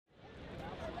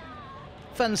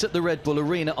Fans at the Red Bull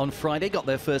Arena on Friday got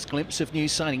their first glimpse of new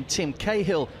signing Tim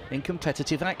Cahill in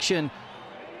competitive action.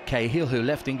 Cahill, who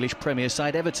left English Premier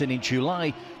side Everton in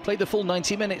July, played the full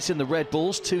 90 minutes in the Red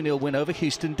Bulls' 2-0 win over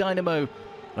Houston Dynamo.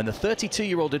 And the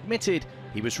 32-year-old admitted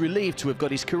he was relieved to have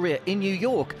got his career in New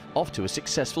York off to a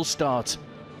successful start.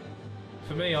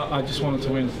 For me, I just wanted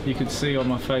to win. You could see on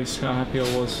my face how happy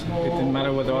I was. It didn't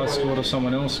matter whether I scored or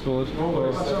someone else scored,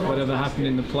 or whatever happened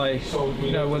in the play.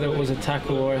 You know, whether it was a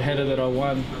tackle or a header that I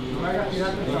won.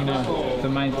 You know, the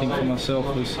main thing for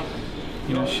myself was,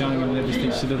 you know, showing them every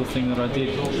little thing that I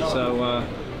did. So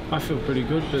I feel pretty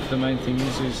good, but the main thing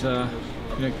is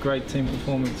you know, great team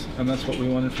performance, and that's what we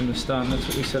wanted from the start. And that's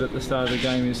what we said at the start of the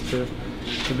game, is to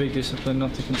be disciplined,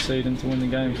 not to concede, and to win the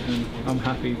game. And I'm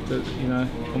happy that, you know,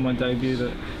 on my debut,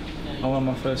 that I won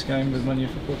my first game with my new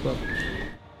football club.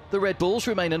 The Red Bulls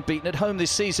remain unbeaten at home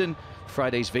this season.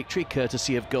 Friday's victory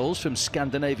courtesy of goals from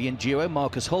Scandinavian duo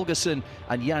Marcus Holgersson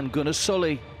and Gunnar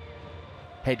Solli.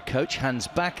 Head coach Hans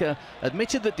Backer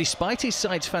admitted that despite his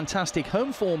side's fantastic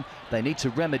home form, they need to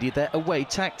remedy their away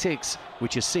tactics,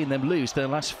 which has seen them lose their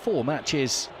last 4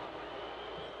 matches.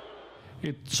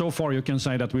 So far you can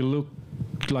say that we look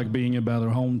like being a better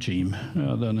home team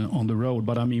than on the road,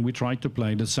 but I mean, we try to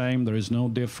play the same, there is no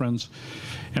difference.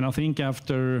 And I think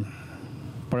after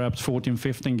perhaps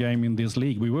 14-15 game in this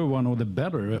league, we were one of the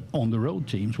better on the road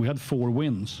teams. We had 4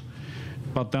 wins,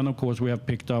 but then of course we have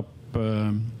picked up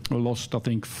we lost, I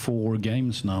think, 4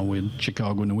 games now with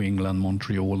Chicago, New England,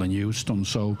 Montreal and Houston.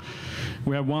 So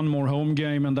we have 1 more home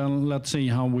game, and then let's see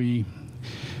how we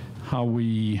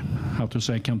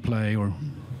can play, or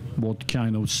what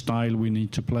kind of style we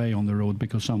need to play on the road,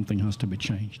 because something has to be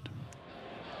changed.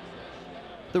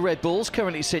 The Red Bulls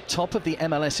currently sit top of the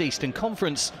MLS Eastern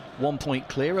Conference, 1 point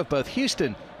clear of both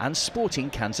Houston and Sporting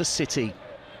Kansas City.